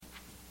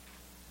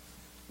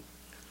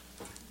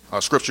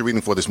Our scripture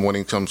reading for this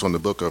morning comes from the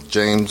book of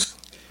James,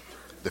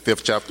 the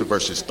 5th chapter,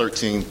 verses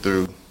 13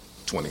 through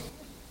 20.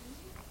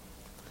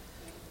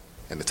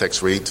 And the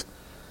text reads,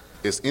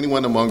 "Is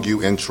anyone among you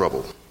in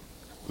trouble?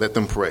 Let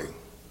them pray.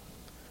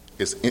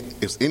 Is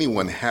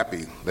anyone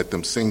happy? Let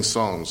them sing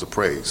songs of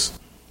praise.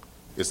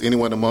 Is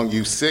anyone among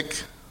you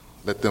sick?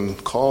 Let them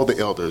call the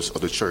elders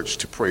of the church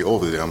to pray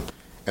over them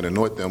and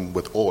anoint them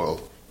with oil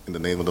in the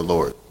name of the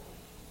Lord.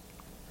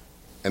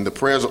 And the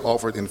prayers are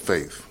offered in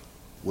faith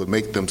would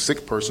make them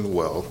sick person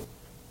well.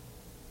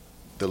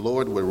 The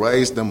Lord will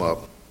raise them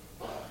up.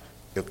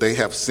 If they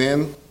have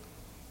sinned,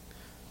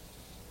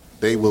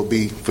 they will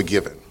be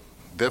forgiven.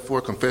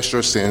 Therefore, confess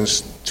your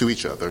sins to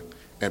each other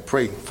and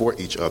pray for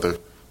each other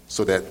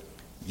so that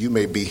you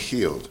may be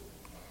healed.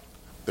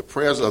 The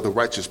prayers of the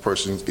righteous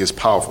person is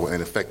powerful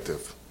and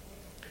effective.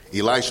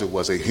 Elijah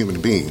was a human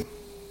being,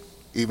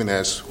 even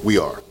as we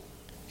are.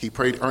 He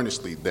prayed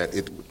earnestly that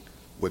it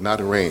would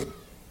not rain.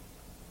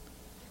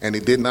 And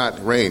it did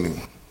not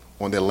rain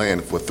on their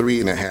land for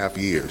 3.5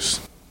 years.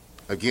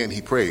 Again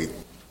he prayed,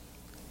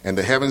 and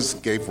the heavens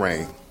gave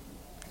rain,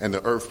 and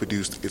the earth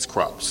produced its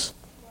crops.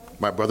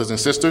 My brothers and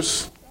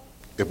sisters,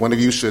 if one of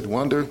you should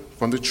wander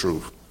from the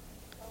truth,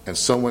 and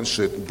someone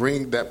should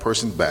bring that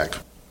person back,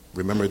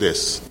 remember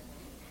this: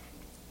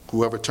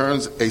 whoever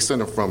turns a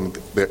sinner from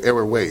their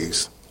error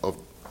ways of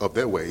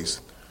their ways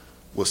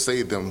will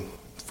save them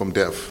from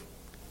death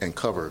and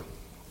cover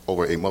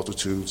over a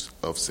multitude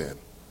of sin."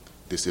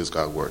 This is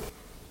God's word.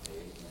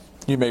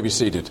 You may be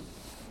seated.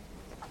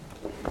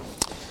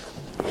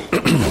 A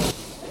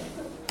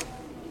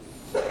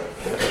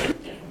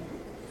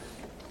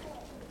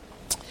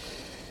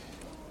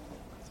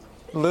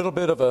little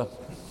bit of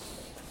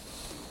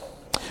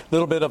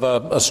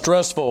a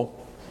stressful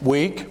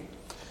week.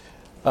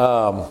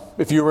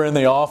 If you were in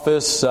the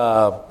office,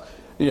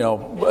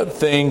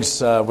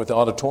 things with the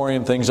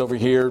auditorium, things over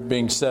here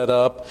being set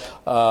up.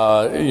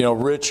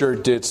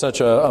 Richard did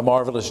such a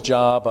marvelous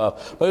job.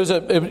 But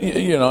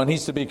it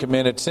needs to be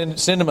commended.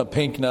 Send him a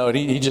pink note.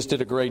 He just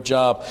did a great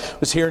job.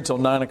 Was here until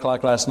 9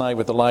 o'clock last night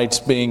with the lights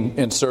being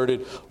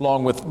inserted,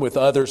 along with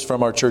others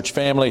from our church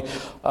family.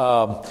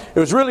 It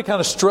was really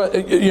kind of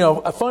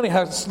funny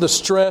how the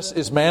stress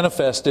is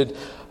manifested.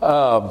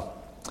 The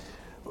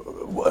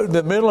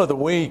middle of the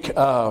week.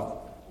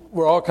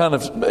 We're all kind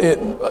of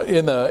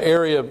in the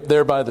area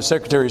there by the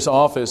secretary's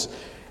office,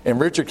 and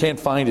Richard can't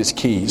find his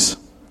keys.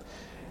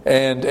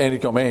 And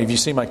he'd go, "Man, have you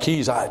seen my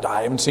keys?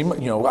 I haven't seen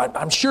my,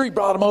 I'm sure he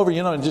brought them over,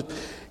 and just,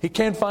 he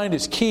can't find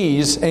his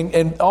keys.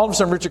 And all of a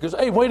sudden Richard goes,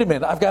 "Hey, wait a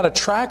minute, I've got a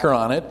tracker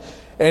on it."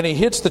 And he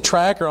hits the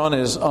tracker on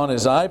his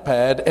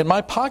iPad, and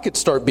my pockets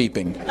start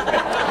beeping.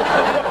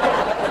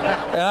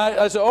 And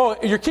I said, "Oh,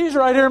 your keys are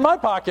right here in my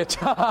pocket."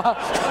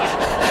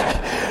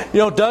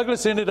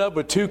 Douglas ended up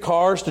with 2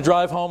 cars to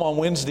drive home on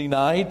Wednesday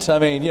night. I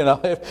mean,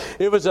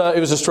 it was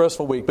a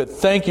stressful week. But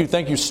thank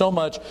you so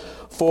much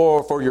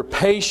for your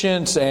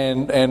patience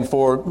and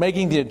for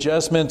making the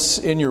adjustments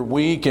in your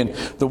week and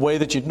the way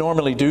that you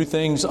normally do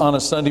things on a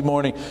Sunday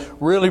morning.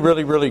 Really,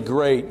 really, really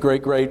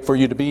great for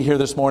you to be here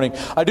this morning.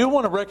 I do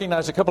want to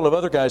recognize a couple of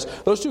other guys.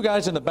 Those 2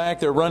 guys in the back,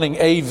 they're running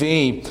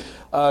AV,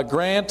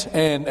 Grant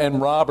and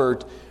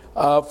Robert.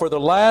 For the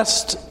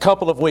last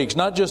couple of weeks,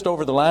 not just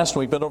over the last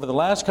week, but over the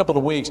last couple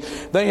of weeks,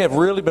 they have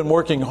really been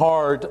working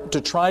hard to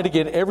try to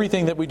get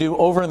everything that we do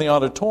over in the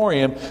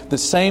auditorium, the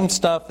same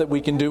stuff that we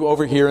can do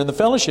over here in the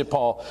fellowship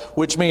hall,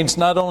 which means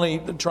not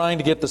only trying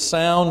to get the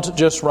sound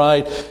just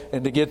right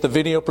and to get the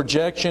video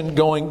projection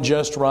going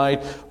just right,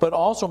 but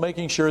also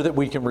making sure that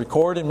we can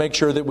record and make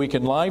sure that we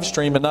can live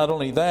stream. And not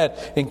only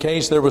that, in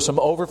case there was some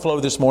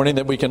overflow this morning,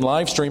 that we can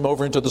live stream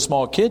over into the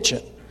small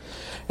kitchen.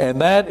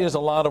 And that is a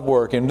lot of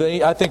work. And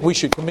I think we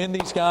should commend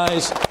these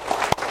guys.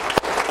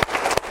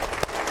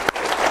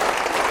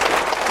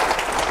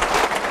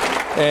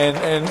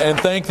 And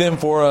thank them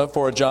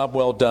for a job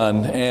well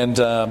done. And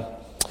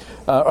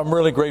I'm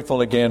really grateful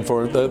again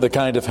for the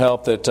kind of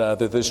help that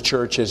this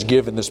church has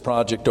given this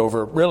project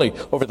over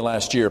the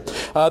last year.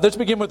 Let's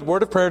begin with the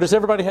word of prayer. Does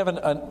everybody have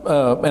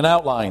an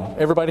outline?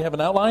 Everybody have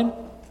an outline?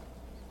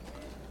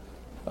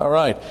 All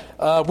right.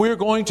 We're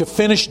going to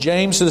finish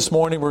James this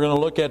morning. We're going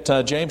to look at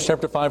James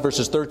chapter 5,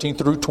 verses 13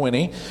 through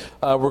 20.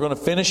 We're going to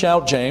finish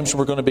out James.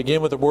 We're going to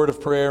begin with a word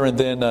of prayer and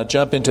then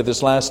jump into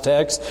this last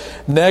text.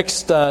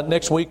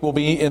 Next week we'll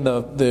be in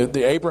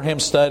the Abraham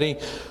study,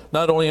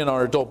 not only in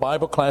our adult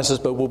Bible classes,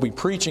 but we'll be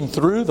preaching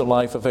through the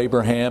life of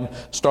Abraham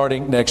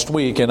starting next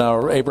week in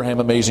our Abraham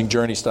Amazing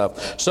Journey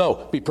stuff.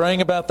 So be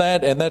praying about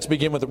that, and let's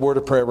begin with a word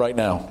of prayer right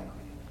now.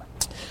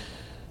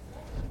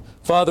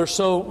 Father,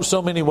 so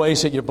many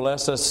ways that you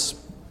bless us.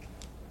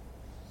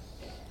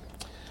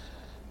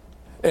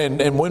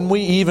 And when we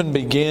even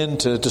begin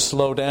to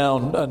slow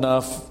down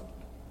enough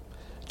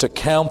to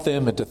count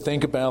them and to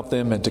think about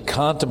them and to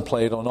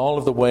contemplate on all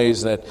of the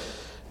ways that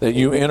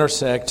you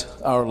intersect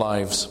our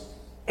lives,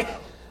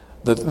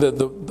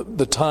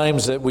 the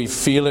times that we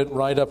feel it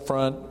right up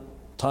front,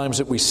 times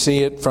that we see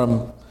it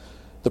from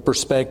the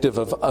perspective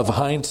of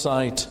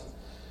hindsight,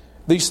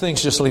 these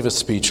things just leave us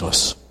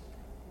speechless.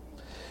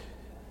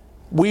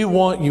 We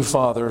want you,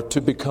 Father,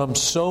 to become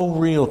so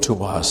real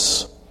to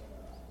us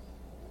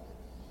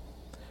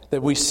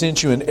that we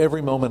sense you in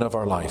every moment of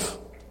our life.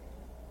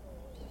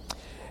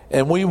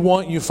 And we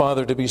want you,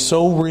 Father, to be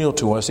so real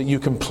to us that you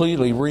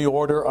completely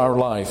reorder our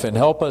life and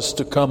help us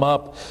to come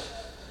up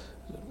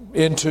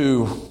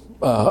into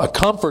a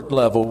comfort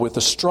level with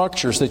the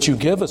structures that you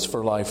give us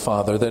for life,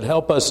 Father, that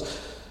help us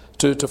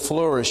to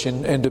flourish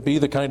and to be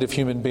the kind of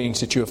human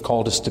beings that you have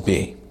called us to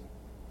be.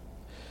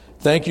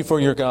 Thank you for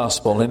your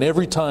gospel. And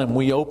every time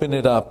we open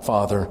it up,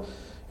 Father,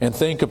 and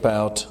think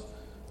about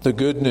the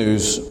good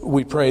news,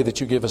 we pray that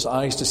you give us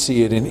eyes to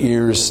see it and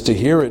ears to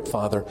hear it,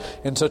 Father,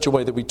 in such a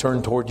way that we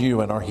turn toward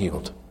you and are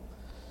healed.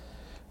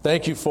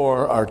 Thank you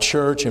for our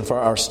church and for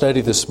our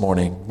study this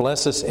morning.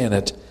 Bless us in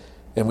it.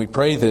 And we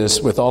pray this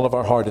with all of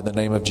our heart in the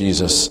name of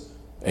Jesus.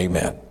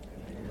 Amen.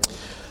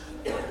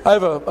 I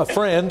have a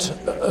friend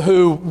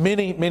who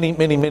many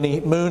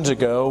moons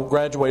ago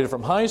graduated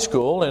from high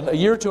school. And a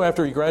year or two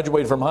after he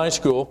graduated from high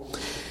school,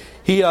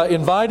 he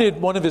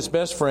invited one of his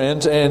best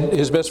friends and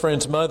his best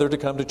friend's mother to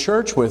come to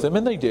church with him,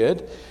 and they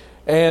did.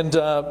 And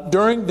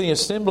during the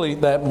assembly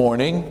that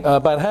morning,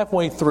 about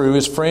halfway through,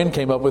 his friend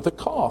came up with a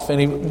cough.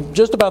 And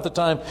just about the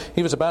time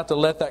he was about to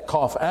let that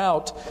cough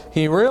out,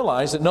 he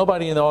realized that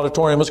nobody in the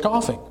auditorium was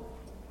coughing.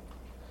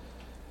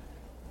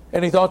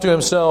 And he thought to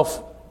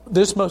himself,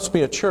 this must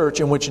be a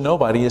church in which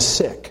nobody is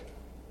sick.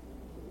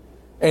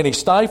 And he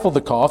stifled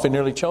the cough and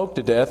nearly choked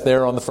to death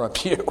there on the front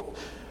pew.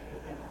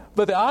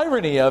 But the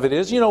irony of it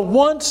is,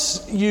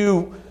 once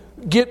you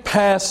get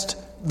past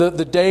the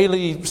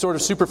daily sort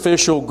of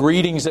superficial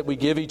greetings that we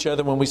give each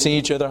other when we see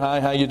each other,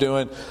 hi, how you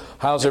doing,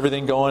 how's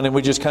everything going, and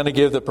we just kind of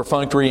give the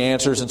perfunctory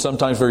answers and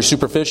sometimes very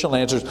superficial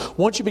answers.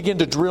 Once you begin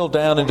to drill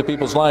down into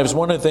people's lives,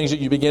 one of the things that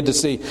you begin to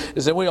see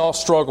is that we all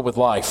struggle with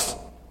life.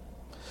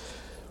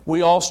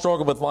 We all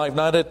struggle with life,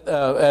 not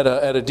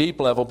at a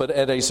deep level, but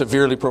at a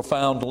severely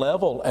profound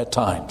level at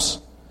times.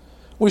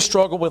 We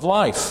struggle with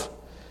life.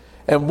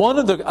 And one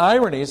of the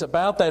ironies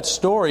about that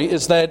story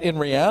is that in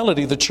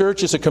reality, the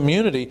church is a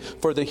community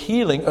for the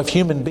healing of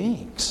human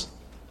beings.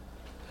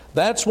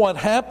 That's what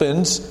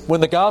happens when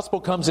the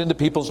gospel comes into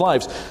people's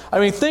lives. I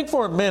mean, think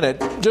for a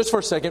minute, just for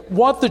a second,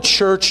 what the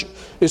church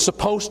is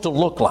supposed to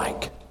look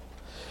like.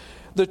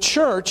 The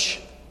church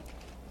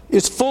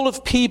is full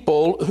of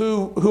people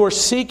who are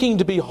seeking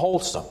to be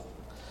wholesome,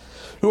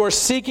 who are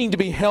seeking to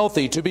be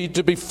healthy, to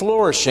be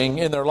flourishing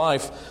in their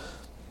life,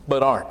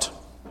 but aren't.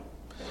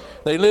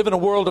 They live in a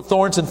world of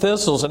thorns and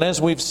thistles, and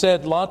as we've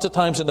said lots of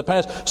times in the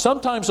past,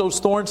 sometimes those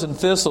thorns and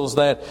thistles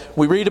that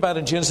we read about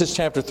in Genesis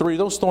chapter 3,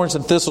 those thorns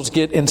and thistles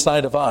get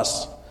inside of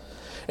us.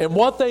 And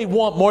what they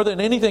want more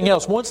than anything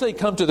else, once they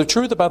come to the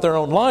truth about their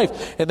own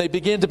life and they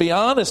begin to be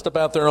honest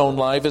about their own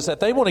life, is that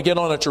they want to get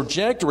on a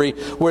trajectory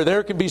where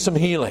there can be some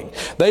healing.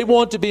 They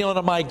want to be on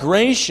a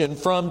migration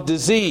from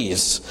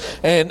disease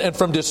and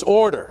from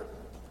disorder.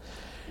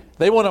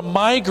 They want to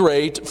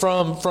migrate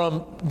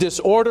from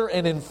disorder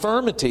and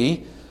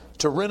infirmity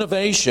to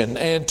renovation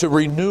and to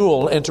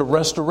renewal and to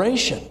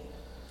restoration.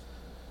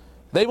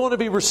 They want to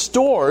be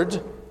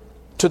restored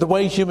to the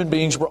way human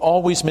beings were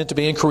always meant to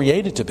be and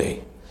created to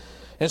be.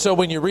 And so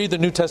when you read the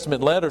New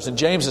Testament letters, and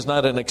James is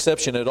not an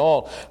exception at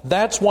all,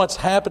 that's what's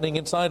happening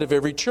inside of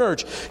every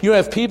church. You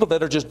have people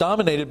that are just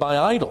dominated by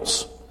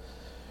idols.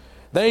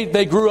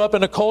 They grew up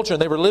in a culture, and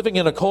they were living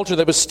in a culture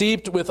that was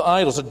steeped with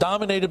idols,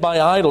 dominated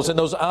by idols. And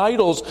those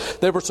idols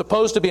that were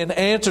supposed to be an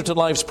answer to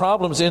life's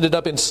problems ended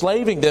up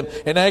enslaving them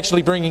and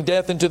actually bringing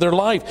death into their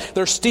life.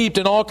 They're steeped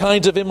in all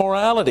kinds of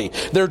immorality.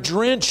 They're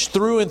drenched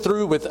through and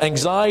through with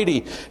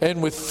anxiety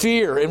and with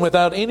fear and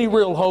without any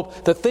real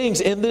hope that things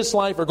in this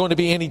life are going to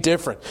be any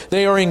different.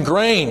 They are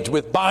ingrained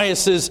with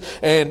biases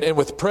and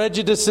with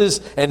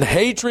prejudices and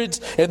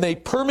hatreds, and they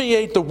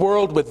permeate the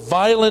world with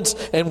violence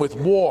and with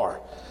war.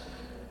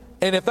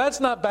 And if that's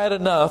not bad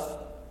enough,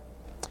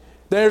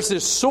 there's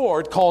this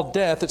sword called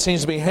death that seems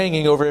to be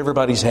hanging over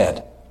everybody's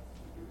head.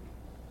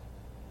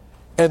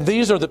 And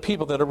these are the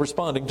people that are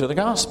responding to the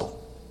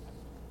gospel.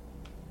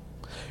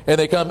 And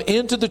they come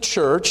into the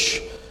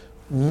church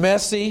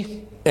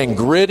messy and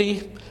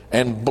gritty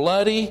and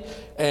bloody,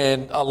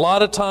 and a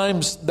lot of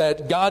times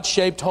that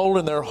God-shaped hole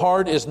in their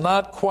heart is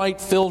not quite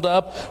filled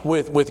up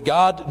with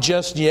God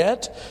just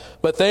yet.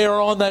 But they are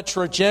on that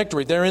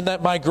trajectory. They're in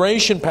that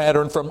migration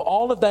pattern from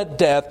all of that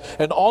death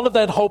and all of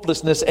that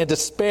hopelessness and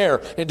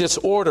despair and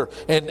disorder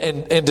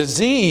and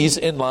disease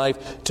in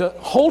life to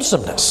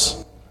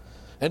wholesomeness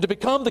and to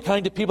become the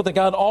kind of people that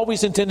God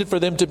always intended for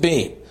them to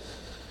be.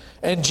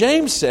 And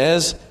James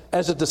says,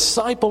 as a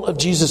disciple of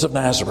Jesus of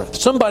Nazareth,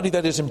 somebody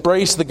that has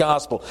embraced the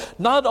gospel,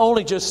 not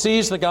only just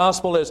sees the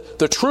gospel as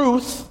the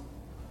truth,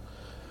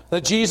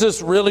 That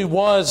Jesus really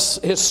was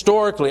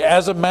historically,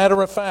 as a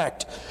matter of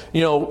fact,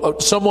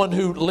 someone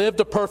who lived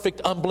a perfect,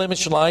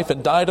 unblemished life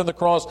and died on the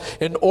cross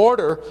in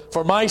order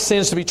for my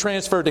sins to be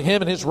transferred to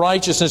Him and His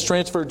righteousness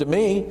transferred to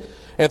me.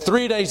 And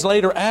 3 days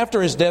later,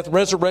 after His death,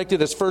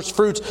 resurrected as first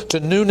fruits to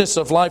newness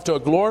of life, to a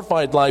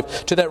glorified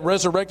life, to that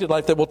resurrected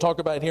life that we'll talk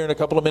about here in a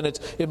couple of minutes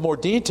in more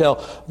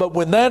detail. But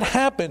when that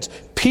happens,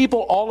 people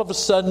all of a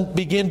sudden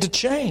begin to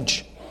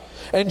change.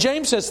 And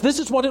James says this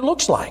is what it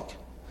looks like.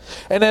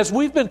 And as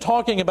we've been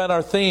talking about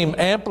our theme,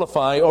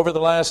 Amplify, over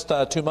the last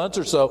 2 months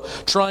or so,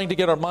 trying to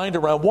get our mind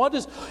around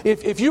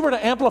if you were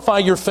to amplify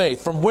your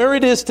faith from where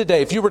it is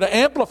today, if you were to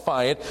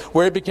amplify it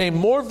where it became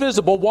more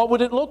visible, what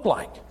would it look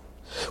like?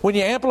 When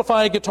you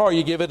amplify a guitar,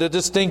 you give it a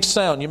distinct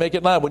sound. You make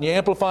it loud. When you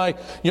amplify,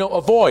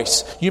 a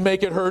voice, you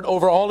make it heard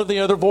over all of the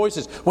other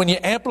voices. When you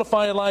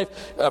amplify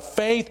a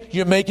faith,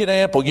 you make it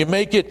ample. You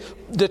make it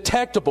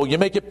detectable. You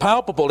make it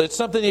palpable. It's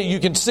something that you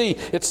can see.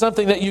 It's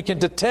something that you can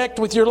detect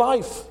with your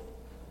life.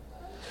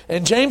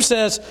 And James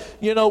says,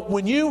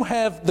 when you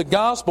have the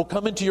gospel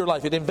come into your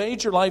life, it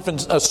invades your life in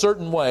a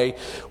certain way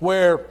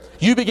where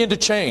you begin to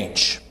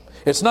change.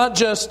 It's not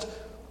just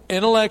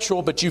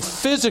intellectual, but you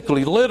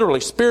physically, literally,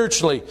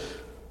 spiritually,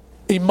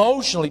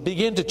 emotionally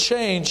begin to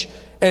change,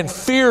 and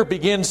fear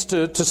begins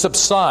to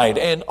subside,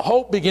 and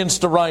hope begins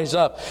to rise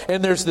up.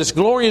 And there's this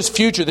glorious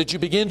future that you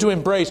begin to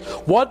embrace.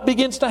 What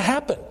begins to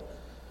happen?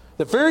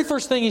 The very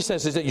first thing he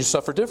says is that you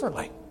suffer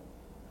differently.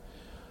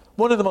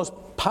 One of the most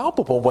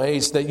palpable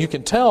ways that you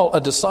can tell a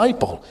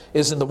disciple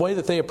is in the way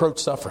that they approach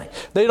suffering.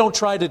 They don't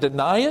try to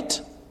deny it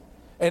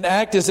and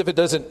act as if it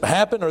doesn't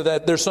happen, or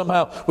that they're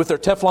somehow, with their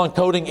Teflon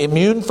coating,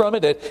 immune from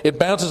it. It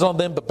bounces on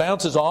them but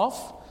bounces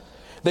off.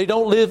 They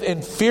don't live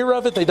in fear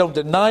of it. They don't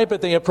deny it,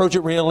 but they approach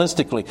it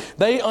realistically.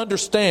 They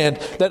understand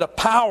that a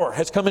power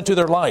has come into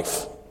their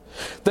life.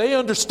 They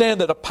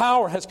understand that a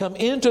power has come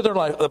into their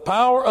life. The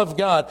power of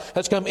God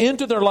has come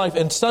into their life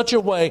in such a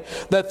way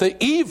that the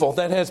evil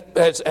that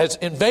has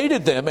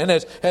invaded them and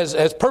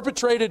has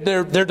perpetrated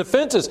their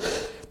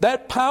defenses,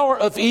 that power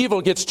of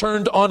evil gets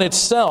turned on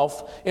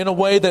itself in a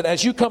way that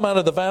as you come out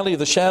of the valley of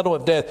the shadow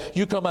of death,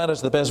 you come out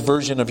as the best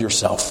version of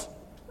yourself.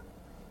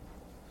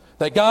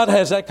 That God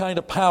has that kind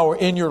of power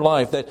in your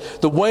life,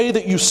 that the way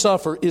that you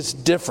suffer is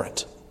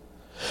different.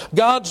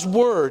 God's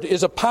Word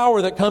is a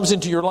power that comes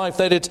into your life,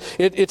 that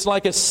it's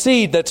like a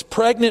seed that's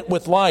pregnant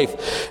with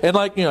life. And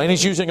and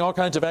he's using all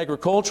kinds of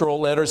agricultural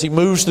letters. He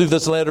moves through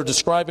this letter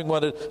describing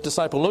what a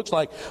disciple looks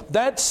like.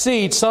 That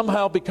seed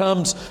somehow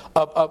becomes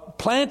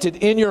planted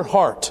in your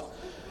heart.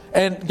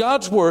 And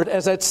God's Word,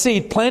 as that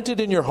seed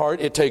planted in your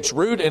heart, it takes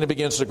root and it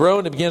begins to grow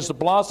and it begins to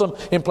blossom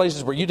in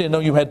places where you didn't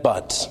know you had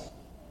buds.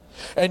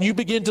 And you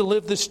begin to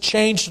live this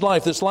changed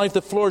life, this life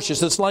that flourishes,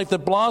 this life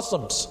that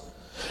blossoms.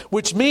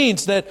 Which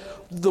means that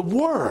the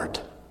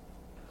Word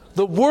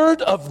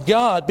of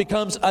God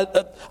becomes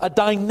a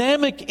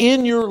dynamic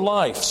in your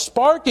life,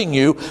 sparking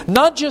you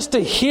not just to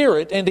hear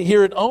it and to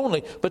hear it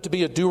only, but to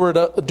be a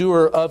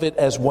doer of it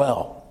as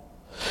well.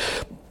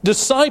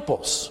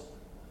 Disciples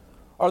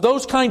are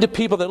those kind of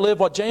people that live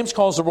what James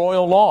calls the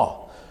royal law.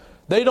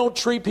 They don't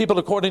treat people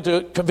according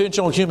to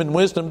conventional human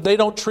wisdom. They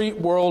don't treat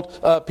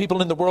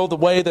people in the world the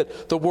way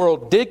that the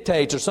world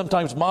dictates or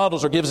sometimes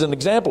models or gives an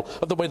example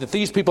of the way that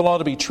these people ought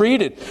to be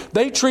treated.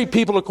 They treat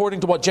people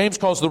according to what James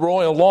calls the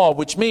royal law,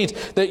 which means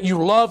that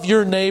you love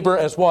your neighbor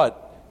as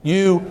what?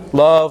 You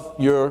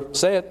love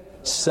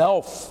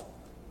self.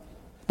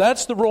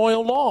 That's the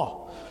royal law.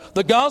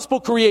 The gospel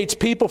creates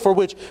people for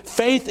which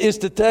faith is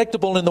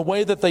detectable in the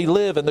way that they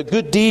live and the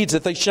good deeds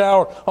that they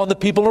shower on the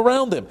people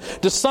around them.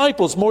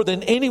 Disciples, more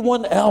than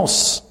anyone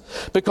else,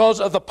 because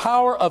of the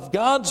power of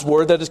God's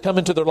Word that has come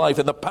into their life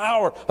and the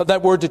power of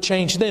that Word to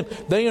change them,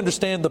 they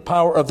understand the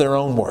power of their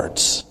own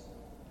words.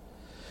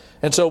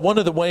 And so one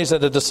of the ways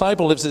that a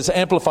disciple lives this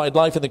amplified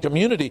life in the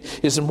community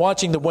is in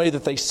watching the way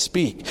that they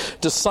speak.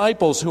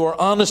 Disciples who are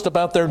honest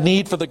about their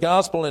need for the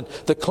gospel and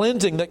the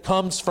cleansing that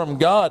comes from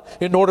God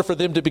in order for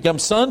them to become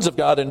sons of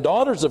God and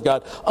daughters of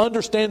God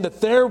understand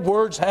that their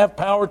words have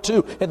power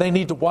too, and they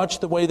need to watch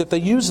the way that they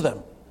use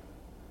them.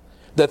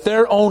 That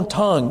their own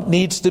tongue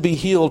needs to be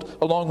healed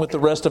along with the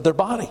rest of their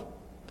body.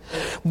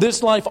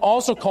 This life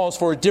also calls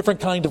for a different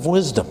kind of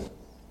wisdom.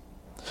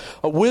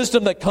 A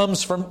wisdom that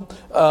comes from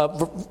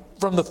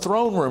the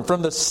throne room,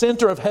 from the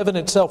center of heaven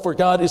itself where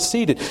God is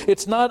seated.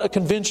 It's not a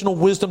conventional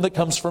wisdom that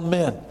comes from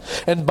men.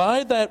 And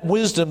by that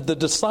wisdom, the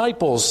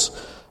disciples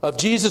of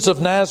Jesus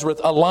of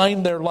Nazareth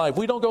align their life.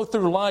 We don't go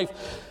through life,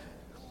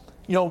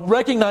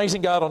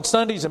 recognizing God on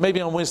Sundays and maybe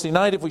on Wednesday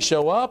night if we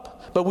show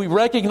up, but we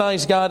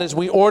recognize God as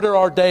we order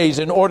our days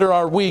and order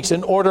our weeks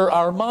and order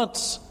our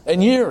months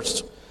and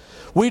years.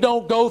 We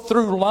don't go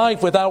through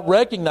life without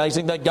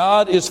recognizing that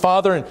God is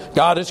Father and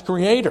God is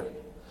Creator.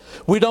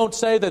 We don't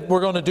say that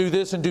we're going to do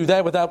this and do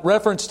that without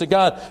reference to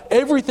God.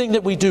 Everything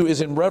that we do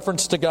is in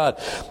reference to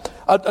God.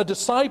 A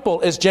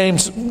disciple, as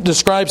James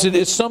describes it,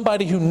 is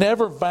somebody who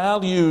never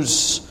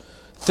values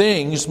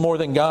things more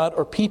than God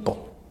or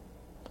people.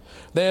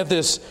 They have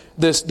this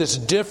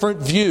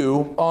different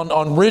view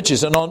on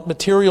riches and on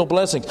material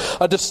blessings.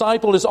 A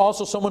disciple is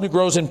also someone who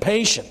grows in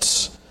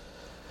patience.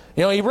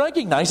 He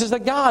recognizes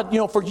that God,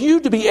 for you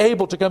to be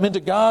able to come into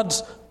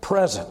God's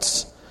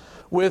presence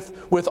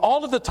with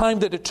all of the time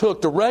that it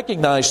took to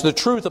recognize the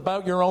truth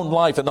about your own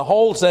life and the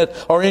holes that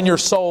are in your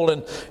soul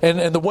and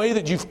the way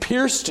that you've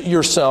pierced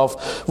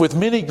yourself with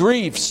many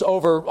griefs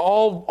over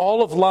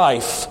all of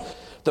life,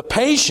 the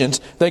patience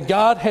that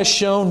God has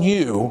shown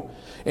you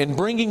in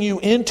bringing you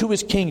into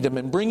His kingdom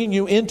and bringing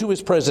you into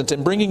His presence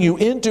and bringing you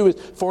into His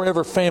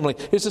forever family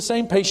is the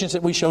same patience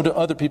that we show to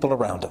other people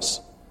around us.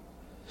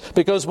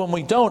 Because when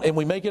we don't, and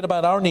we make it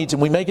about our needs,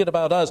 and we make it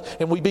about us,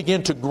 and we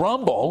begin to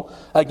grumble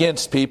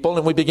against people,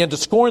 and we begin to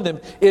scorn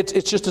them,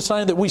 it's just a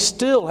sign that we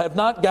still have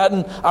not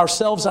gotten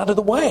ourselves out of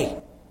the way.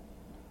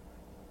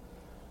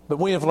 But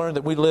we have learned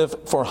that we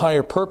live for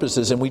higher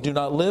purposes, and we do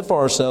not live for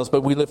ourselves,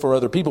 but we live for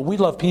other people. We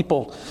love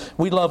people.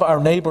 We love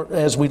our neighbor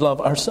as we love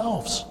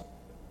ourselves.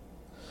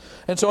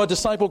 And so a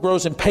disciple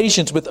grows in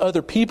patience with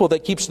other people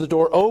that keeps the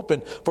door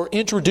open for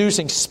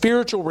introducing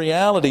spiritual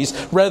realities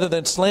rather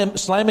than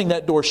slamming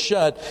that door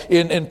shut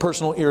in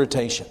personal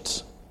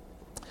irritations.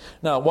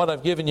 Now, what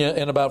I've given you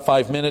in about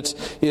 5 minutes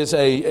is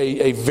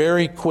a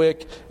very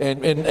quick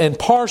and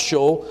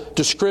partial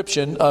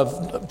description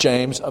of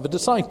James, of a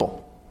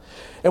disciple.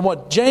 And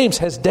what James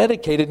has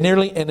dedicated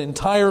nearly an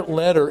entire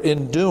letter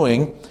in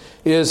doing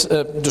is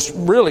just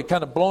really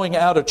kind of blowing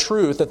out a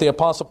truth that the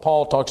Apostle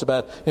Paul talks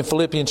about in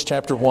Philippians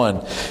chapter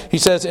 1. He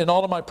says, in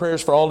all of my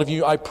prayers for all of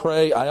you, I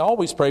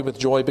always pray with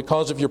joy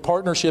because of your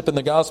partnership in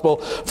the gospel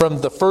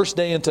from the first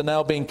day until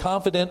now, being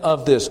confident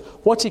of this.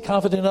 What's he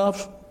confident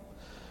of?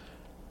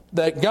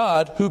 That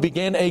God, who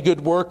began a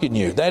good work in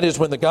you, that is,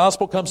 when the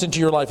gospel comes into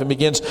your life and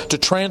begins to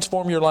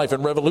transform your life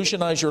and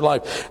revolutionize your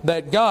life,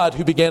 that God,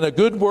 who began a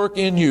good work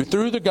in you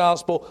through the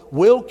gospel,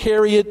 will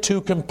carry it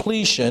to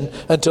completion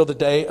until the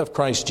day of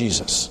Christ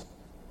Jesus.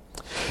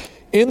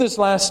 In this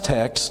last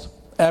text,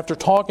 after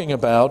talking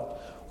about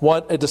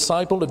what a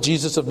disciple of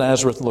Jesus of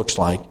Nazareth looks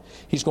like,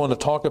 he's going to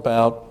talk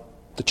about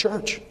the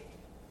church.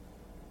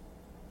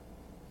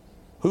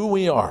 Who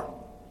we are.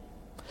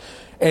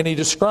 And he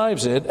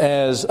describes it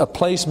as a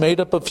place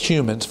made up of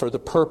humans for the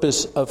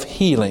purpose of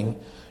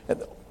healing.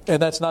 And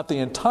that's not the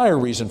entire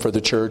reason for the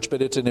church,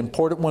 but it's an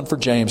important one for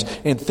James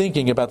in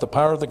thinking about the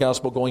power of the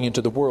gospel going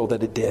into the world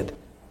that it did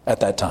at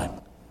that time.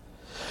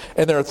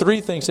 And there are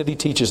 3 things that he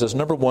teaches us.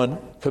 Number 1,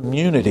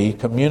 community.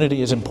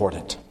 Community is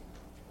important.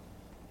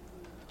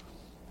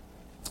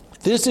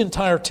 This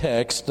entire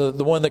text, the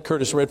one that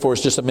Curtis read for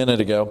us just a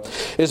minute ago,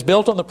 is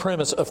built on the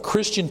premise of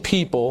Christian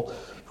people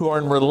who are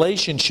in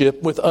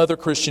relationship with other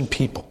Christian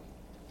people.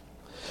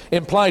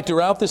 Implied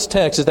throughout this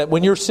text is that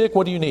when you're sick,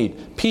 what do you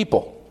need?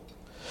 People.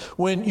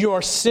 When you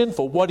are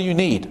sinful, what do you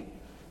need?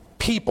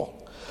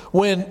 People.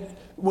 When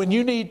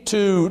you need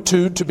to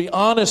be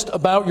honest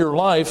about your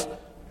life,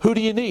 who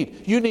do you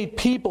need? You need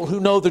people who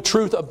know the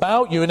truth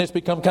about you, and it's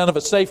become kind of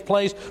a safe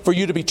place for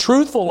you to be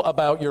truthful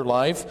about your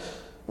life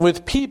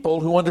with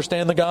people who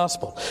understand the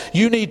gospel.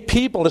 You need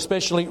people,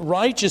 especially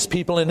righteous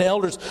people and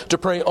elders, to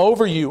pray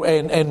over you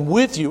and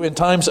with you in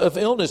times of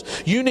illness.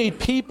 You need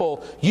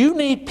people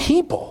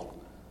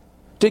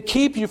to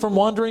keep you from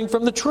wandering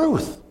from the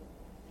truth.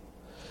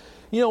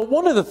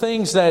 One of the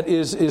things that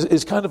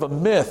is kind of a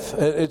myth,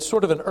 it's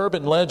sort of an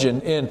urban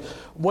legend in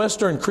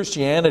Western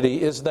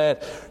Christianity, is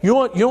that you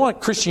know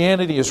what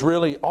Christianity is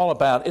really all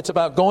about? It's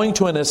about going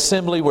to an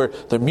assembly where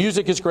the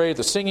music is great,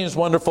 the singing is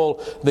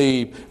wonderful,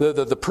 the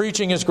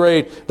preaching is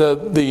great,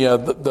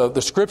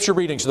 the scripture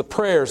readings, the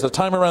prayers, the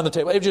time around the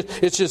table.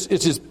 It's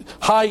just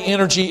high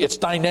energy, it's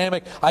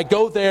dynamic. I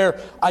go there,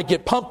 I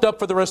get pumped up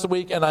for the rest of the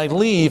week, and I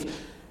leave.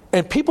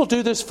 And people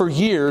do this for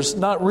years,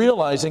 not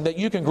realizing that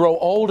you can grow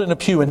old in a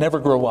pew and never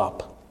grow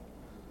up.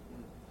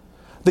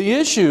 The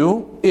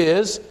issue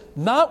is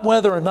not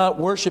whether or not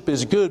worship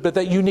is good, but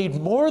that you need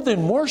more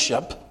than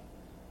worship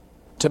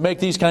to make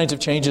these kinds of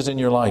changes in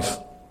your life.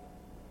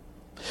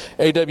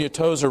 A.W.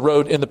 Tozer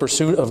wrote in The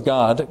Pursuit of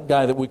God, a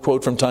guy that we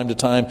quote from time to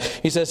time,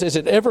 he says, has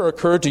it ever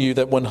occurred to you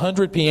that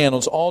 100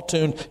 pianos all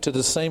tuned to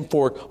the same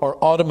fork are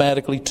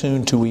automatically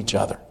tuned to each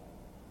other?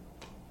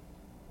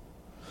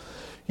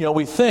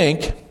 We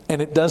think,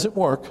 and it doesn't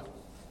work,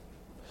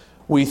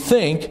 we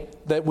think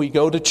that we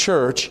go to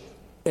church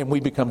and we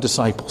become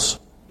disciples.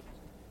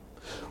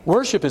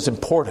 Worship is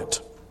important.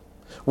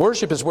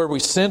 Worship is where we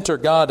center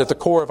God at the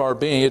core of our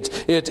being.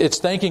 It's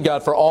thanking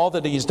God for all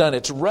that He's done.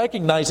 It's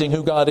recognizing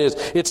who God is.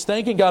 It's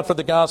thanking God for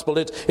the gospel.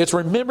 It's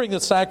remembering the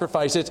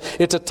sacrifice.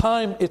 It's a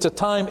time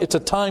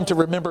to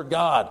remember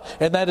God,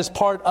 and that is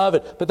part of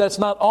it. But that's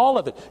not all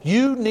of it.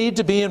 You need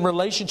to be in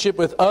relationship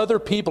with other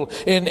people,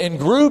 in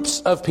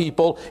groups of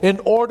people, in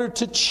order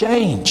to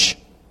change.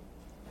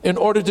 In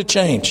order to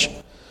change.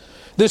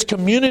 This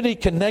community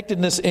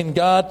connectedness in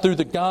God through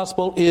the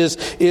gospel is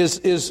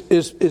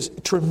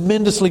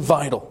tremendously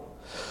vital.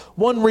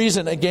 One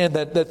reason, again,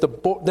 that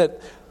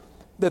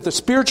the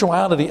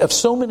spirituality of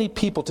so many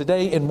people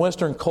today in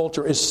Western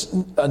culture is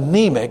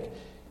anemic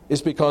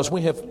is because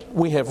we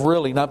have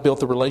really not built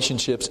the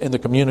relationships in the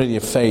community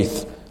of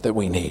faith that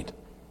we need.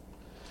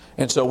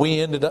 And so we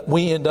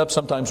end up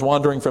sometimes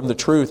wandering from the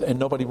truth and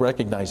nobody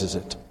recognizes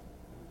it.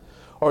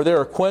 Or there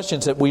are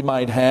questions that we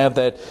might have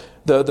that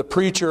the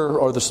preacher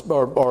or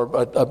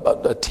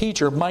a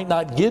teacher might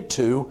not get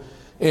to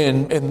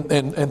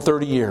in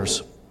 30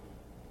 years.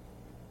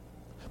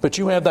 But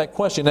you have that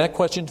question. That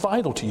question's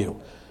vital to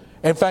you.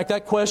 In fact,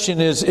 that question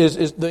is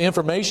the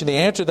information, the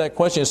answer to that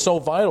question is so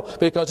vital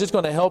because it's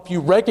going to help you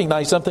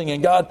recognize something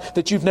in God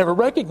that you've never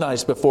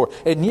recognized before.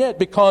 And yet,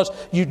 because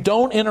you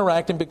don't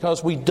interact and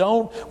because we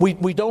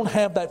don't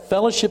have that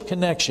fellowship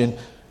connection,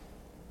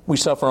 we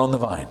suffer on the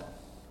vine.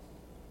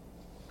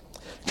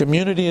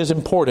 Community is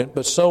important,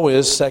 but so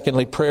is,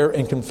 secondly, prayer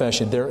and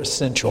confession. They're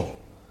essential.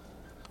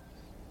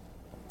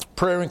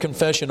 Prayer and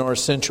confession are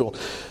essential.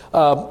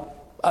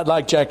 I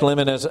like Jack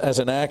Lemmon as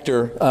an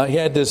actor. He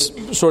had this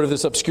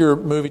obscure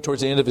movie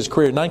towards the end of his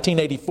career. In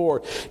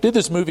 1984, did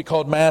this movie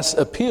called Mass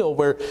Appeal,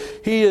 where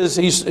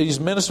he's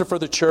minister for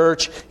the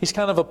church. He's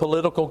kind of a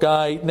political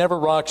guy, never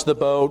rocks the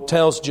boat,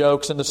 tells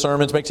jokes in the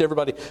sermons, makes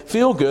everybody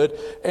feel good.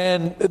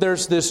 And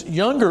there's this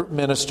younger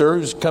minister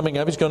who's coming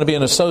up. He's going to be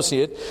an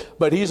associate,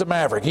 but he's a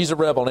maverick. He's a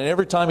rebel. And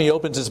every time he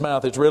opens his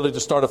mouth, it's really to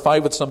start a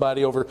fight with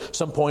somebody over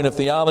some point of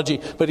theology.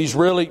 But he's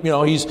really,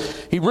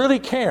 he really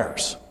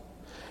cares.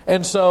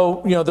 And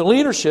so, the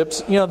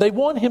leaderships, they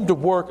want him to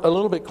work a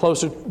little bit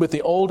closer with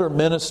the older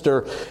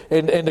minister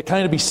and to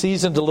kind of be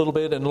seasoned a little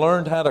bit and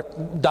learn how to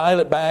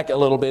dial it back a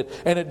little bit.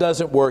 And it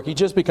doesn't work. He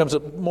just becomes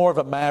more of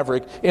a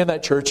maverick in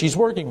that church he's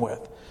working with.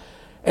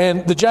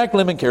 And the Jack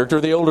Lemmon character,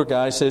 the older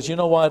guy, says, you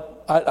know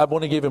what, I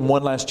want to give him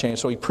one last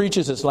chance. So he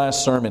preaches his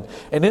last sermon.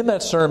 And in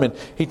that sermon,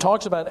 he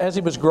talks about as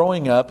he was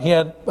growing up, he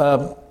had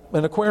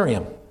an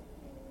aquarium.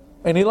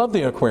 And he loved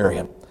the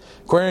aquarium.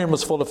 Aquarium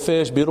was full of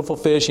fish, beautiful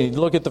fish, and he'd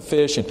look at the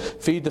fish and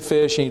feed the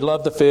fish, and he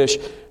loved the fish.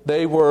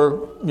 They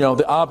were,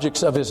 the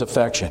objects of his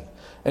affection.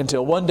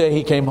 Until one day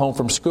he came home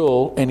from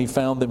school and he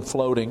found them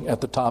floating at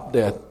the top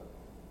dead.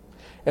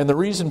 And the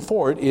reason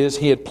for it is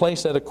he had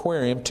placed that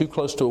aquarium too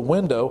close to a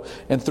window,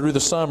 and through the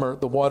summer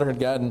the water had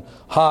gotten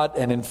hot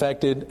and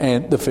infected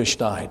and the fish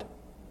died.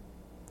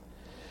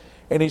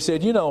 And he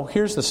said,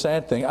 here's the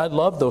sad thing. I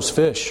loved those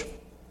fish,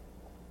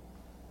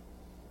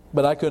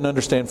 but I couldn't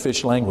understand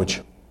fish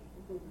language.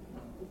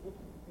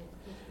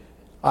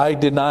 I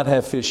did not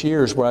have fish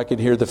ears where I could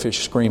hear the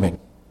fish screaming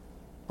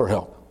for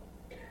help.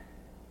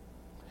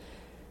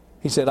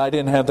 He said, I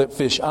didn't have the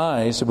fish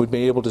eyes that would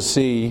be able to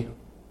see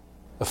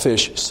a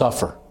fish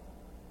suffer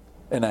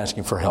and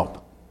asking for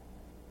help.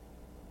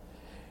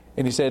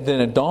 And he said, then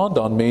it dawned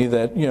on me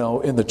that,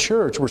 in the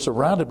church, we're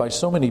surrounded by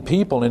so many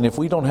people, and if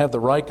we don't have the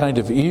right kind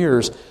of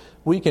ears,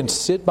 we can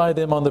sit by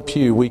them on the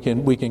pew. We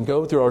can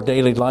go through our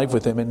daily life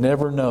with them and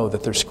never know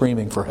that they're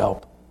screaming for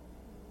help.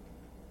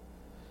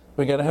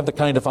 We've got to have the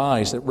kind of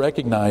eyes that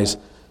recognize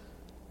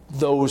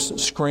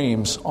those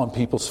screams on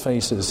people's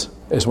faces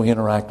as we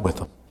interact with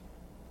them.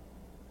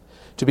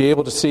 To be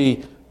able to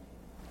see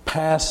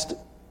past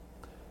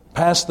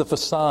the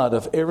facade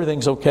of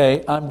everything's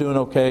okay, I'm doing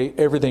okay,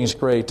 everything's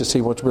great, to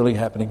see what's really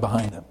happening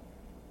behind them.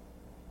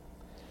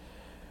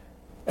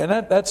 And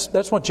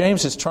that's what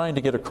James is trying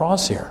to get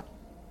across here.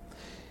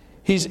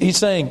 He's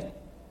saying,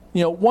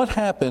 what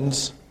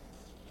happens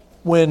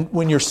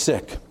when you're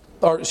sick?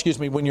 Or,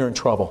 when you're in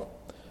trouble?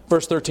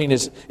 Verse 13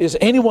 is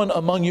anyone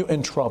among you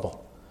in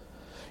trouble?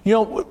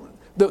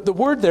 The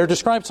word there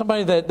describes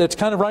somebody that's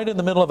kind of right in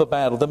the middle of a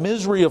battle, the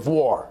misery of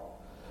war.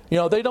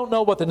 They don't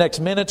know what the next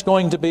minute's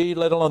going to be,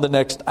 let alone the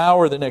next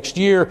hour, the next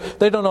year.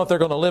 They don't know if they're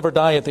going to live or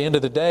die at the end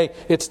of the day.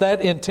 It's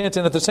that intense,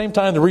 and at the same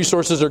time, the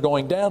resources are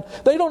going down.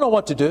 They don't know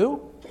what to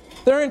do.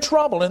 They're in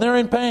trouble, and they're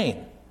in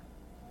pain.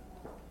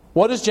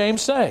 What does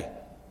James say?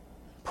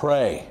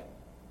 Pray.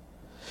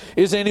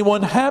 Is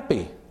anyone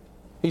happy?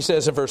 He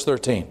says in verse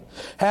 13.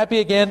 Happy,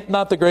 again,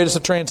 not the greatest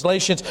of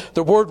translations.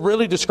 The word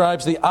really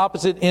describes the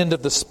opposite end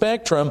of the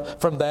spectrum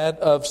from that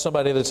of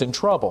somebody that's in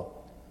trouble.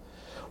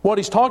 What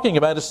he's talking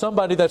about is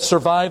somebody that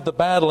survived the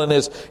battle and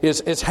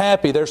is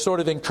happy. They're sort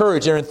of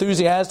encouraged. They're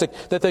enthusiastic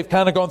that they've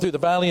kind of gone through the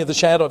valley of the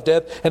shadow of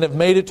death and have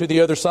made it to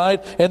the other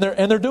side, and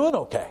they're doing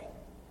okay.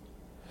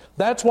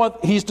 That's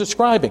what he's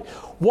describing.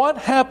 What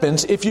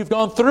happens if you've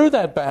gone through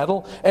that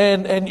battle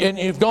and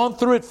you've gone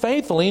through it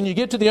faithfully, and you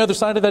get to the other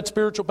side of that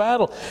spiritual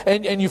battle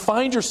and you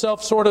find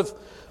yourself sort of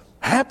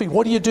happy?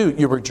 What do?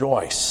 You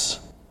rejoice.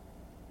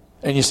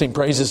 And you sing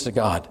praises to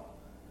God.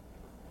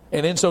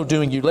 And in so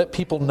doing, you let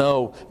people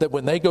know that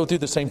when they go through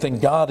the same thing,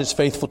 God is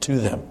faithful to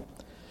them.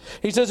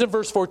 He says in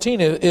verse 14,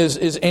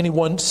 is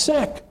anyone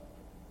sick?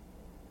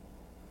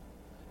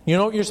 You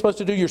know what you're supposed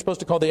to do? You're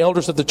supposed to call the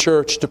elders of the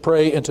church to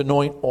pray and to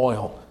anoint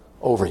oil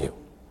over you.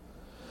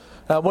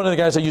 One of the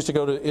guys I used to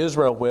go to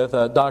Israel with,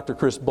 Dr.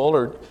 Chris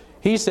Bullard,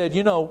 he said,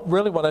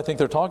 really what I think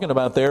they're talking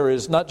about there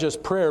is not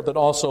just prayer, but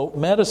also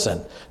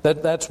medicine.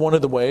 That's one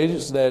of the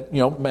ways that,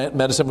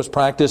 medicine was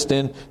practiced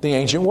in the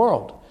ancient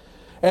world.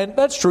 And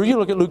that's true. You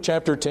look at Luke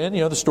chapter 10,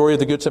 the story of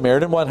the Good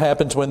Samaritan. What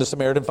happens when the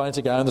Samaritan finds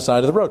a guy on the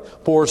side of the road?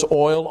 Pours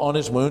oil on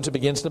his wounds and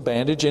begins to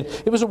bandage. And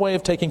it was a way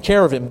of taking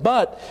care of him.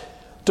 But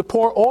to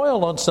pour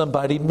oil on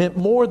somebody meant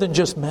more than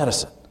just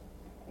medicine.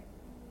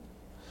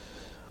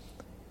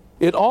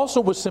 It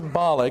also was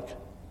symbolic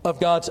of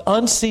God's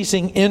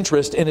unceasing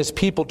interest in His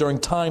people during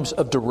times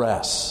of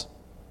duress.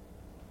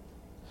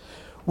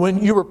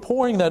 When you were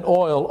pouring that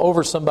oil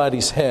over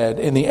somebody's head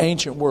in the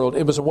ancient world,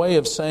 it was a way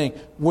of saying,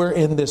 we're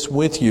in this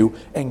with you,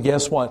 and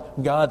guess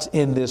what? God's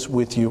in this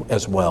with you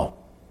as well.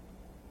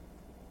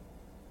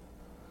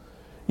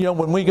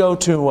 When we go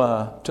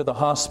to the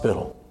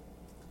hospital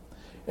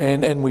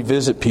and we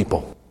visit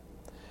people,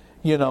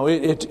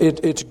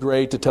 it's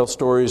great to tell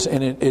stories,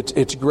 and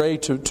it's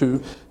great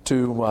to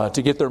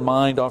get their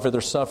mind off of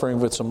their suffering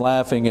with some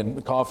laughing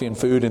and coffee and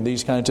food and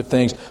these kinds of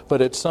things.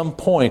 But at some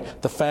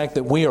point, the fact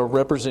that we are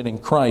representing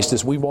Christ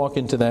as we walk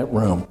into that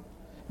room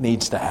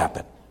needs to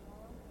happen.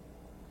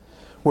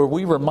 Where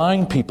we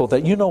remind people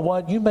that,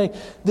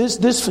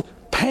 this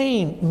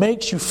pain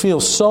makes you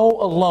feel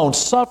so alone.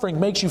 Suffering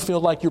makes you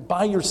feel like you're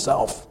by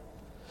yourself.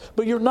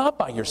 But you're not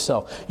by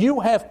yourself. You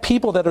have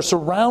people that are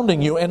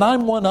surrounding you, and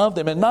I'm one of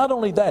them. And not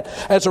only that,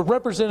 as a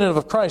representative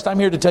of Christ, I'm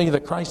here to tell you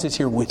that Christ is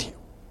here with you.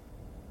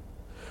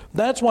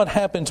 That's what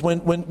happens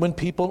when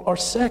people are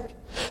sick.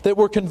 That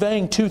we're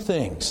conveying two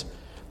things.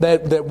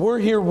 That we're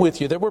here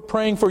with you, that we're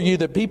praying for you,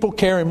 that people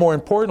care, and more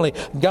importantly,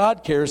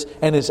 God cares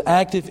and is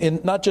active in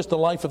not just the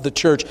life of the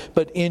church,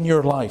 but in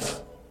your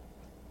life.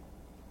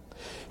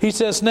 He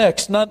says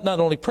next, not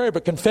only pray,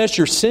 but confess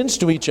your sins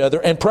to each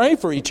other and pray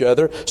for each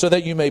other so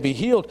that you may be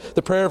healed.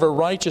 The prayer of a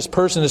righteous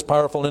person is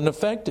powerful and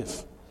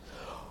effective.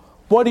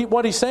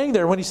 What he's saying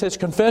there when he says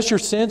confess your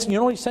sins, you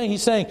know what he's saying?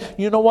 He's saying,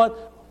 you know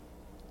what?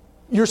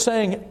 You're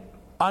saying,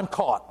 I'm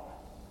caught.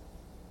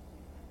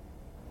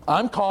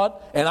 I'm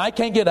caught and I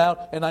can't get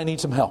out and I need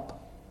some help.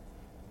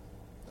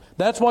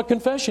 That's what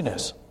confession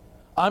is.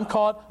 I'm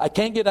caught, I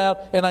can't get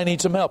out, and I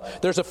need some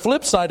help. There's a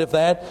flip side of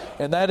that,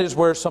 and that is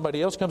where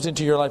somebody else comes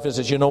into your life and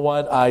says, you know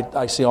what,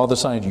 I see all the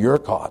signs, you're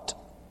caught.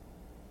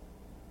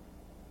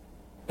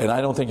 And I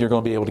don't think you're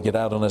going to be able to get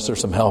out unless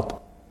there's some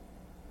help.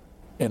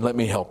 And let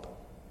me help.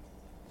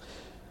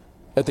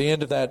 At the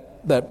end of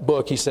that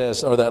book, he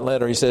says, or that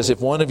letter, he says, if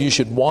one of you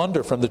should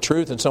wander from the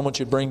truth and someone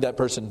should bring that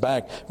person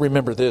back,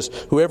 remember this,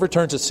 whoever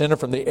turns a sinner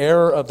from the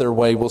error of their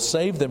way will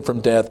save them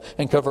from death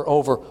and cover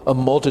over a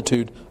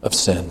multitude of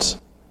sins.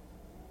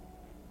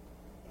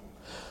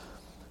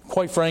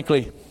 Quite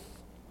frankly,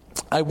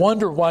 I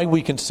wonder why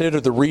we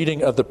consider the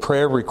reading of the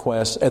prayer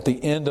requests at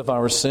the end of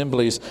our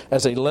assemblies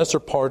as a lesser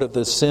part of the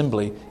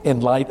assembly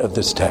in light of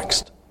this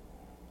text.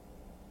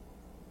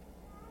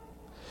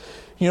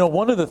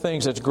 One of the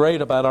things that's great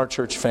about our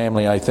church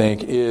family, I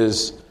think,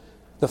 is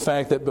the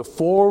fact that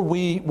before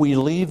we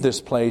leave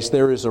this place,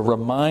 there is a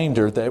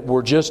reminder that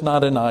we're just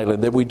not an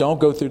island, that we don't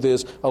go through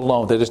this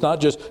alone, that it's not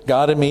just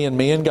God and me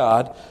and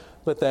God,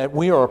 but that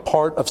we are a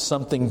part of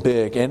something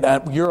big. And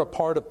you're a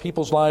part of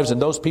people's lives,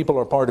 and those people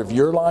are a part of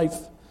your life.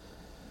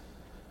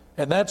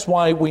 And that's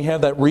why we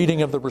have that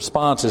reading of the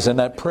responses and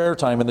that prayer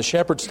time and the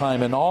shepherd's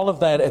time and all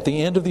of that at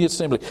the end of the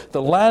assembly.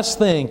 The last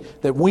thing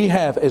that we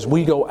have as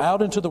we go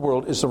out into the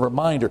world is a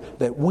reminder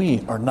that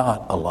we are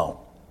not alone.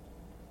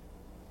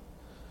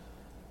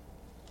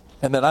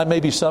 And that I may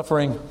be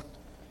suffering,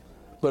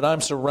 but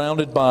I'm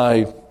surrounded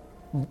by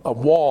a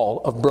wall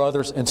of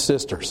brothers and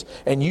sisters.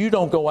 And you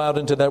don't go out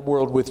into that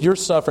world with your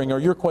suffering or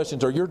your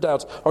questions or your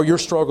doubts or your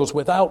struggles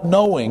without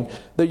knowing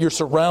that you're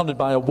surrounded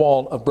by a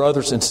wall of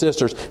brothers and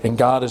sisters, and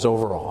God is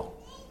over all.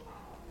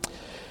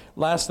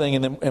 Last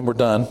thing, and we're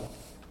done.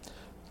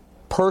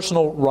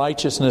 Personal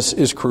righteousness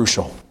is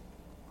crucial.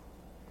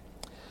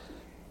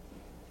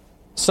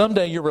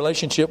 Someday your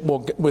relationship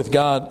with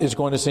God is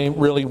going to seem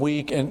really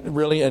weak and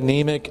really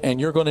anemic,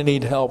 and you're going to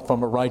need help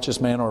from a righteous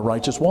man or a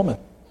righteous woman.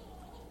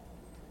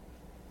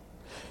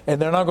 And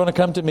they're not going to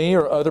come to me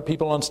or other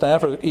people on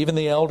staff or even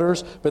the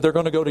elders, but they're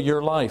going to go to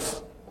your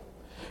life.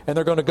 And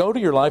they're going to go to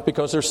your life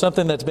because there's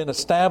something that's been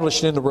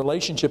established in the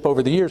relationship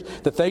over the years,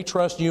 that they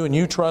trust you and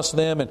you trust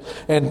them,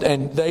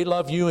 and they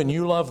love you and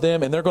you love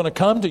them, and they're going to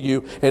come to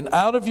you, and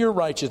out of your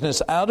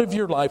righteousness, out of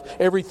your life,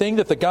 everything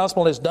that the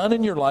gospel has done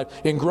in your life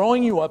in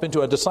growing you up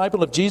into a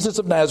disciple of Jesus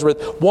of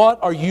Nazareth, what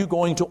are you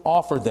going to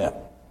offer them?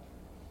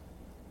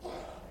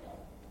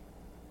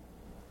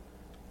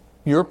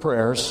 Your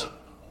prayers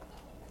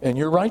and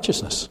your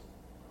righteousness.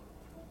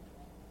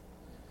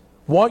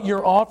 What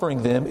you're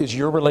offering them is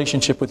your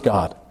relationship with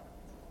God.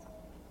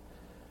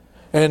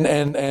 And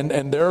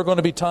there are going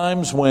to be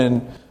times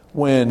when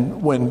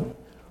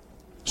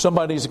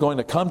somebody's going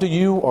to come to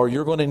you, or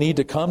you're going to need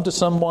to come to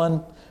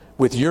someone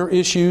with your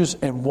issues,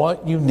 and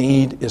what you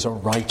need is a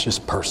righteous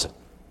person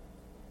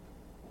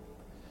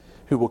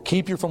who will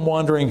keep you from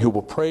wandering, who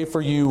will pray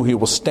for you, who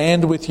will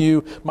stand with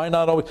you. Might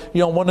not always,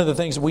 one of the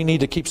things we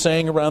need to keep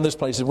saying around this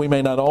place is we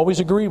may not always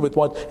agree with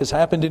what has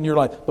happened in your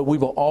life, but we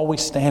will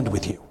always stand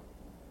with you.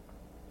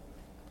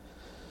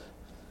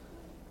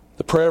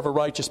 The prayer of a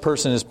righteous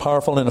person is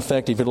powerful and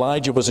effective.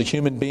 Elijah was a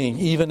human being,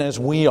 even as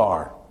we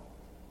are.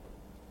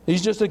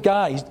 He's just a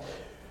guy.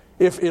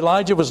 If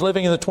Elijah was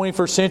living in the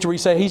 21st century, we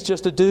say he's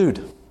just a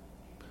dude.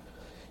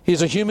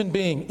 He's a human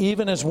being,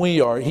 even as we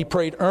are. He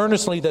prayed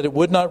earnestly that it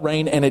would not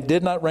rain, and it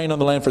did not rain on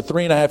the land for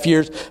 3.5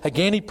 years.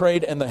 Again he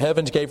prayed, and the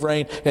heavens gave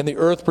rain, and the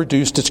earth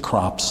produced its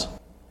crops.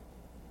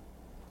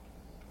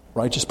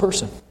 Righteous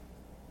person.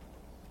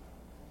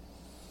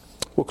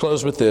 We'll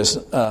close with this.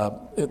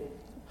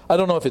 I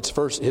don't know if it's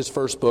his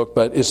first book,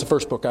 but it's the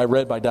first book I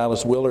read by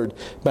Dallas Willard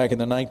back in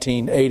the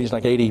 1980s,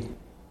 like 88,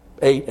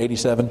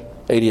 87,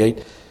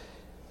 88.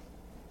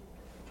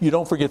 You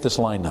don't forget this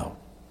line, though.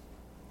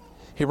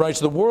 He writes,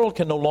 the world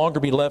can no longer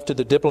be left to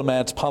the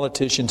diplomats,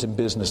 politicians, and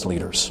business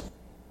leaders.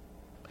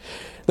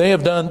 They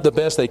have done the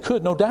best they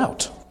could, no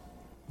doubt.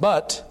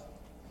 But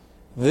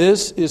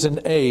this is an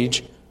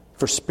age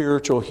for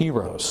spiritual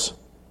heroes.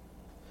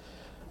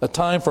 A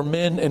time for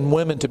men and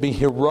women to be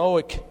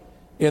heroic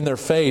in their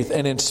faith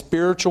and in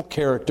spiritual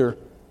character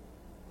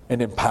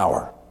and in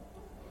power.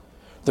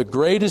 The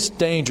greatest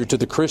danger to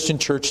the Christian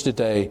church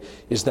today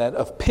is that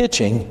of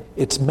pitching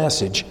its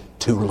message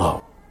too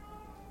low.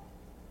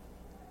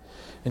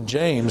 And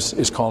James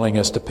is calling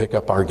us to pick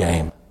up our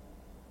game,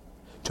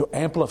 to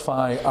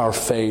amplify our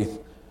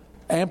faith,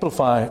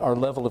 amplify our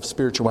level of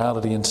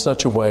spirituality in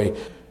such a way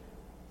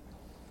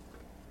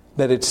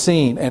that it's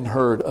seen and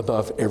heard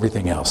above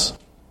everything else.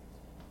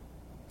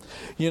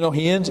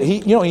 He ends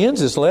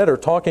this letter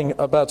talking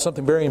about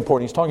something very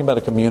important. He's talking about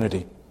a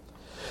community.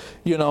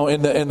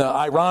 And the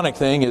ironic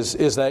thing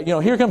is that,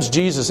 here comes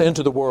Jesus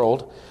into the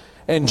world,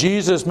 and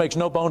Jesus makes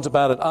no bones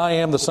about it. I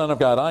am the Son of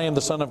God. I am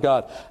the Son of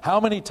God. How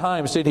many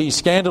times did he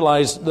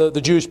scandalize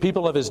the Jewish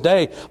people of his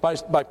day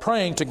by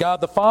praying to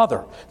God the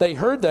Father? They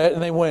heard that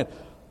and they went,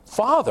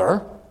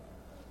 Father?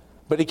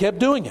 But he kept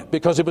doing it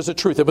because it was a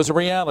truth. It was a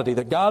reality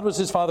that God was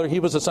his Father, he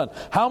was the Son.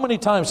 How many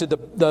times did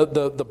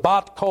the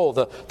bat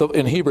kol,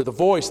 in Hebrew, the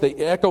voice, the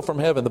echo from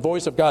heaven, the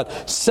voice of God,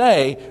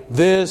 say,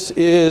 this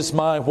is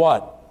my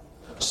what?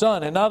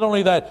 Son. And not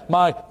only that,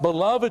 my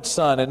beloved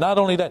Son. And not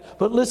only that,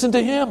 but listen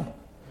to him.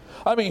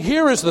 I mean,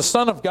 here is the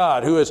Son of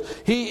God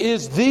he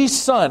is the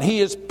Son. He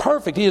is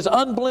perfect. He is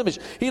unblemished.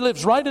 He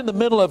lives right in the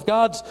middle of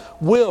God's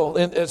will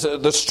as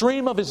the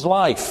stream of his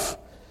life.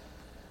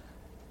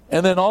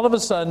 And then all of a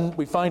sudden,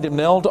 we find him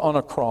nailed on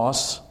a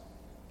cross.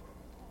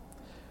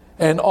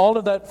 And all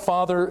of that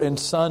father and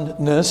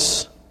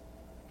son-ness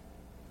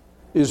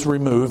is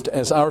removed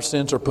as our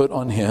sins are put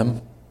on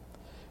him.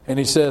 And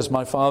he says,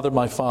 my Father,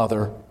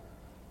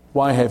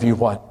 why have you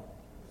what?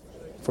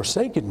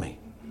 Forsaken me.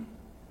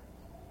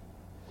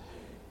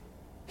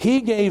 He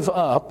gave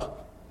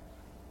up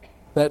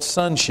that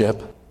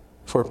sonship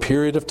for a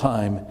period of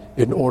time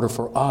in order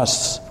for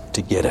us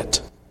to get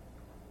it.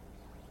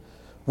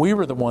 We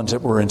were the ones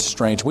that were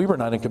estranged. We were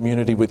not in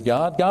community with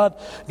God.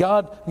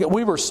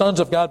 We were sons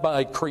of God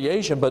by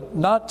creation, but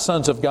not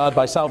sons of God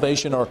by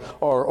salvation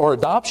or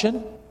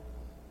adoption.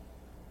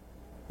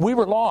 We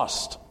were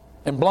lost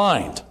and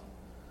blind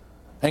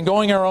and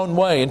going our own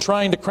way and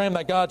trying to cram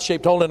that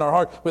God-shaped hole in our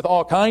heart with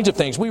all kinds of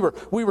things. We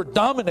were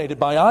dominated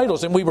by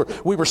idols, and we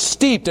were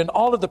steeped in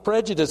all of the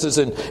prejudices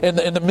and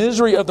the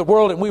misery of the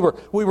world, and we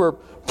were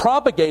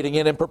propagating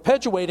it and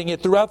perpetuating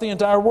it throughout the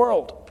entire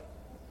world.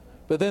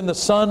 But then the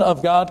Son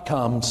of God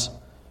comes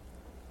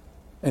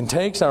and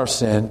takes our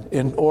sin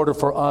in order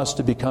for us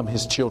to become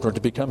his children,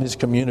 to become his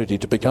community,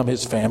 to become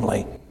his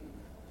family.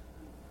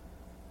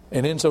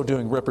 And in so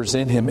doing,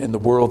 represent him in the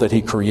world that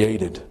he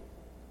created,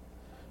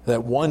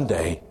 that one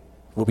day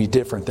will be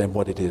different than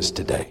what it is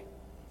today.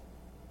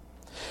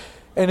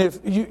 And if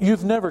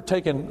you've never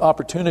taken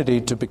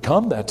opportunity to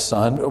become that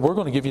son, we're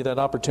going to give you that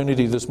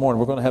opportunity this morning.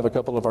 We're going to have a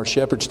couple of our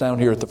shepherds down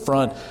here at the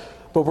front.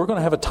 But we're going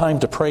to have a time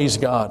to praise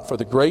God for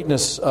the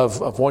greatness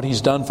of what he's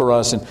done for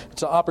us. And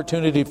it's an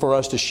opportunity for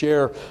us to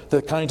share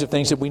the kinds of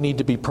things that we need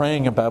to be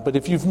praying about. But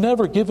if you've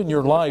never given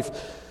your life,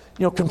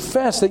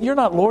 confess that you're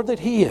not Lord, that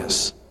he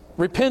is.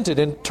 Repented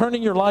and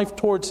turning your life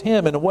towards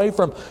him and away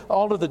from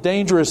all of the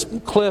dangerous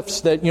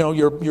cliffs that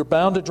you're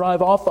bound to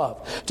drive off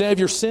of. To have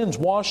your sins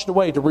washed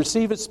away, to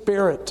receive his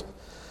Spirit.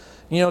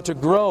 To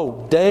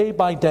grow day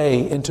by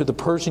day into the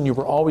person you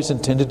were always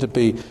intended to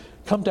be.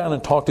 Come down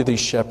and talk to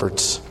these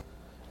shepherds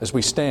as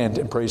we stand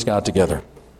and praise God together.